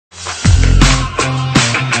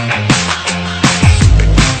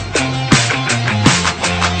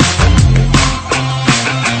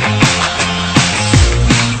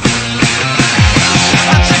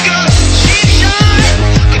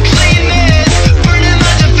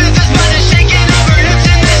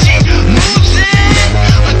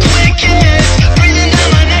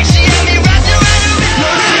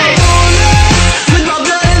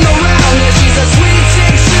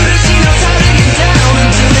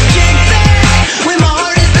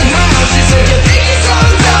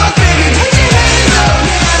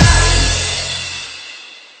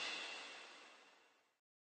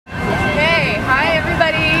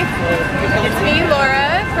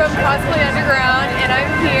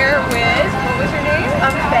here with, what was your name?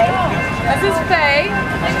 Faye. This is Faye.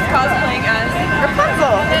 She's cosplaying as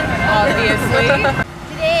Rapunzel, obviously.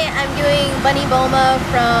 Today I'm doing Bunny Bulma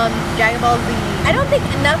from Dragon Ball Z. I don't think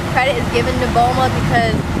enough credit is given to Bulma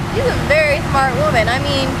because she's a very smart woman. I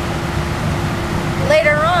mean,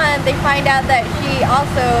 later on they find out that she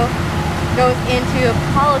also goes into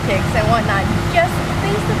politics and whatnot just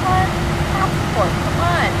based upon passport. Come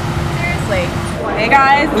on, seriously. Hey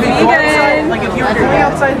guys, it's Megan. Like if you were going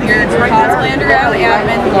outside the gates right now, Kosplay Underground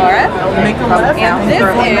admin Laura. make a left And this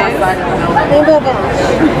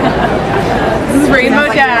is Rainbow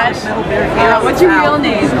Dash. What's your real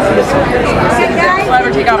name? I'll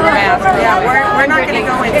ever take off her mask. Yeah, we're not going to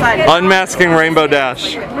go inside. Unmasking Rainbow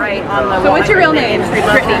Dash. Right on the. So what's your real name?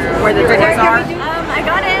 Brittany. Where the doors are. I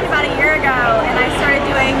got in about a year ago and I started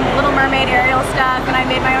doing Little Mermaid Ariel stuff and I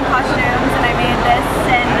made my own costumes and I made this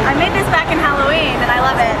and I made this back in Halloween and I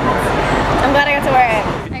love it. I'm glad I got to wear it.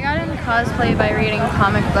 I got into cosplay by reading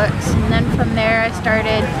comic books, and then from there I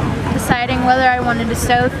started deciding whether I wanted to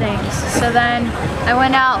sew things. So then I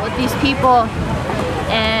went out with these people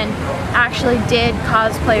and actually did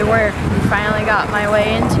cosplay work and finally got my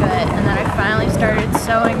way into it, and then I finally started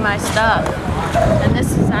sewing my stuff, and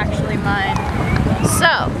this is actually mine.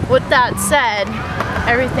 So with that said,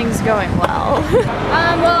 everything's going well.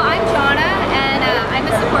 Well, I'm Jonna and I'm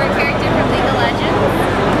a support character from League of Legends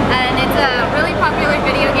and it's a really popular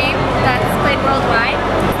video game that's played worldwide.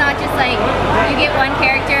 It's not just like you get one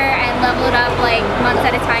character and level it up like months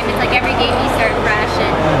at a time. It's like every game you start fresh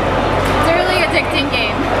and it's a really addicting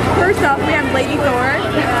game. First off, we have Lady Thor,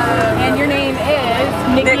 and your name is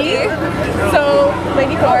Nikki. So,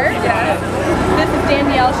 Lady Thor. Yeah. This is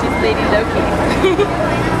Danielle. She's Lady Loki.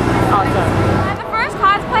 Awesome. The first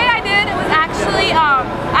cosplay I did was actually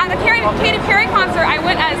at a Katy Perry concert. I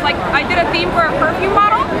went as I did a theme for a perfume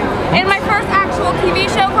bottle, and my first actual TV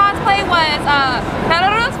show cosplay was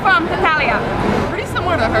Naruto's from Italia. Pretty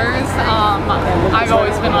similar to hers. I've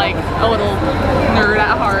always been like a little nerd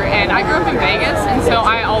at heart, and I grew up in Vegas, and so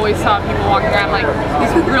I always saw people walking around like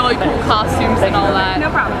these really cool costumes and all that. No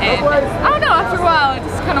problem. And I don't know, after a while I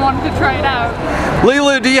just kind of wanted to try it out.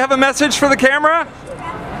 Leeloo, do you have a message for the camera?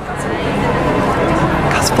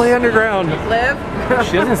 Cosplay Underground. Live.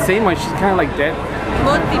 She doesn't say much, she's kind of like dead.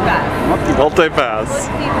 Multipass. Multipass.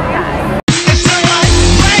 Multipass.